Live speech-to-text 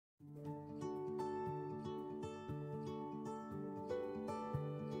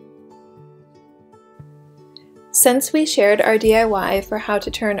Since we shared our DIY for how to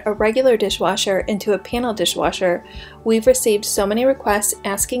turn a regular dishwasher into a panel dishwasher, we've received so many requests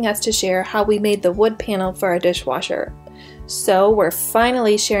asking us to share how we made the wood panel for our dishwasher. So we're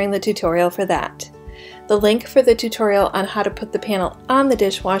finally sharing the tutorial for that. The link for the tutorial on how to put the panel on the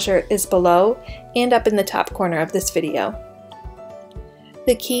dishwasher is below and up in the top corner of this video.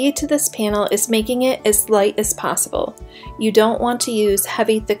 The key to this panel is making it as light as possible. You don't want to use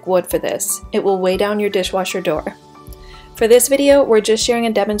heavy, thick wood for this. It will weigh down your dishwasher door. For this video, we're just sharing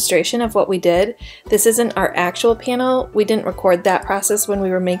a demonstration of what we did. This isn't our actual panel. We didn't record that process when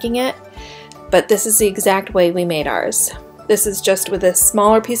we were making it, but this is the exact way we made ours. This is just with a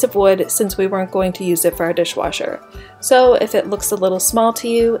smaller piece of wood since we weren't going to use it for our dishwasher. So if it looks a little small to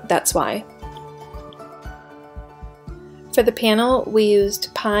you, that's why. For the panel, we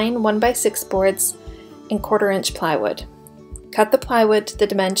used pine 1x6 boards and 1/4 inch plywood. Cut the plywood to the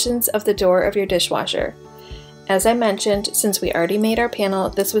dimensions of the door of your dishwasher. As I mentioned, since we already made our panel,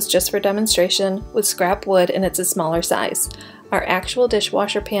 this was just for demonstration with scrap wood and it's a smaller size. Our actual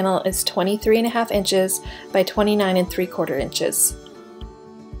dishwasher panel is 23.5 inches by 29.75 inches.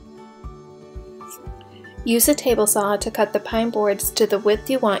 Use a table saw to cut the pine boards to the width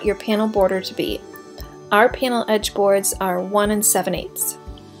you want your panel border to be. Our panel edge boards are 1 7/8.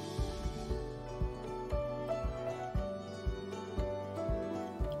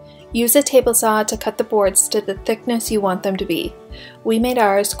 Use a table saw to cut the boards to the thickness you want them to be. We made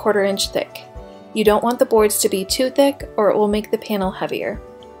ours 1/4 inch thick. You don't want the boards to be too thick or it will make the panel heavier.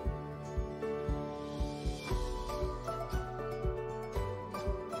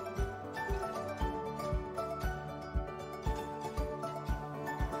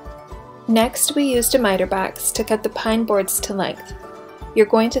 Next, we used a miter box to cut the pine boards to length. You're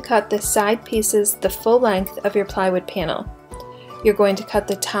going to cut the side pieces the full length of your plywood panel. You're going to cut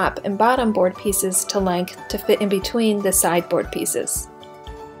the top and bottom board pieces to length to fit in between the side board pieces.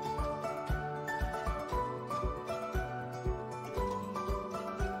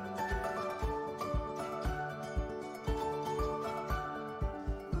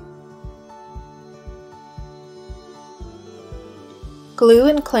 Glue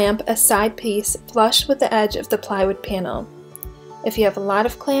and clamp a side piece flush with the edge of the plywood panel. If you have a lot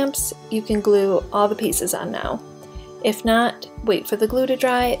of clamps, you can glue all the pieces on now. If not, wait for the glue to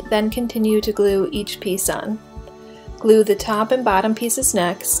dry, then continue to glue each piece on. Glue the top and bottom pieces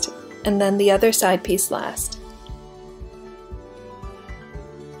next, and then the other side piece last.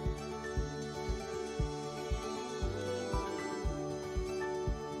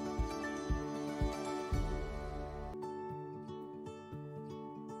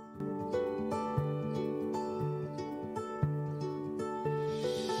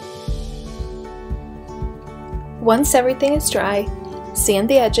 Once everything is dry, sand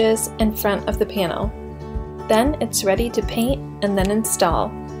the edges and front of the panel. Then it's ready to paint and then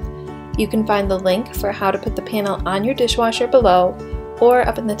install. You can find the link for how to put the panel on your dishwasher below or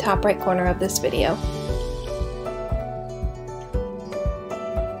up in the top right corner of this video.